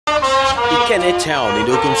Ekene town in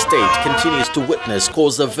Ogun State continues to witness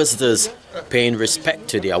scores of visitors paying respect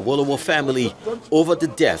to the Awolowo family over the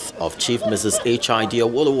death of Chief Mrs. H.I.D.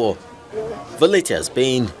 Awolowo. The latest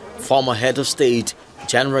being former head of state,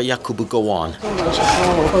 General Yakubu Gowon.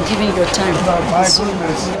 For giving your time.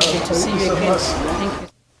 To see you again. Thank you.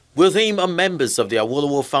 With him are members of the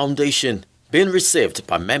Awolowo Foundation being received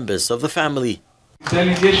by members of the family.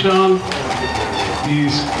 Delegation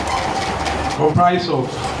is comprised of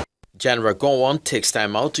General Gowon takes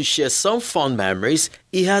time out to share some fond memories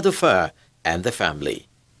he had of her and the family.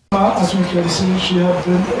 As we can see, she had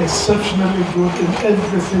been exceptionally good in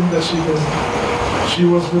everything that she did. She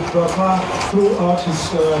was with Papa throughout his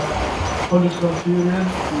political period.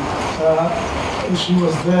 She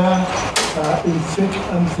was there in thick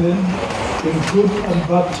and thin, in good and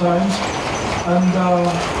bad times. And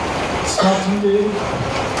certainly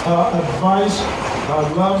her advice, her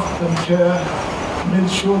love and care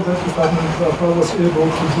made sure that the Papa was able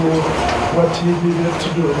to do what he needed to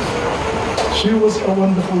do. She was a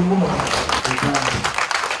wonderful woman.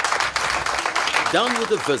 Done with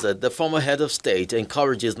the visit, the former head of state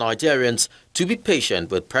encourages Nigerians to be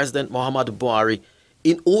patient with President Muhammadu Buhari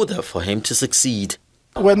in order for him to succeed.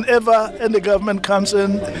 Whenever any government comes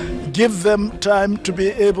in, give them time to be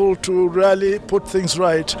able to really put things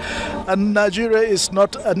right. And Nigeria is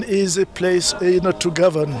not an easy place, to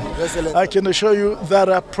govern. I can assure you there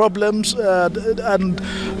are problems, there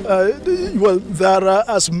are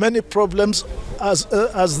as many problems as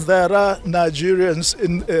there are Nigerians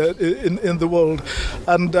in the world,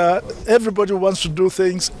 and everybody wants to do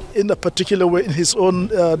things in a particular way, in his own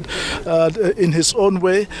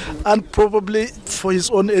way, and probably for his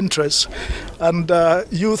own interests. And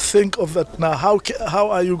you think of that now. How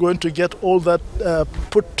are you going to get all that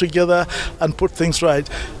put together and put things right?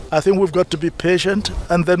 I think we've got to be patient,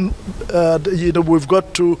 and then we've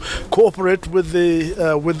got to cooperate with the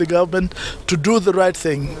government to do the right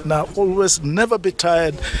thing. Now, always never be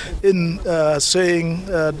tired in telling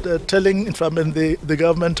the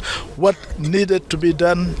government what needed to be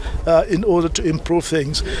done in order to improve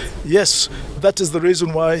things. Yes, that is the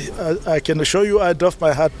reason why I can assure you I doff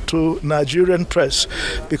my hat to Nigerian press,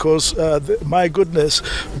 because my goodness.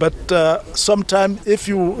 But sometimes if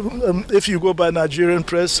you go by Nigerian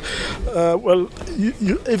press,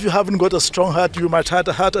 if you haven't got a strong heart, you might have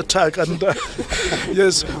a heart attack. And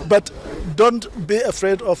yes, but don't be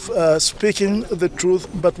afraid of speaking the truth.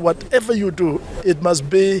 But whatever you do, it must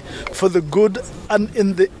be for the good and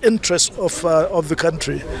in the interest of the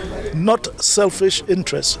country, not selfish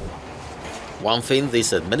interests. One thing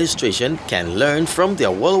this administration can learn from the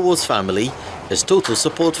Awolowos family is total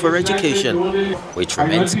support for education, which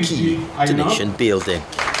remains key to nation building.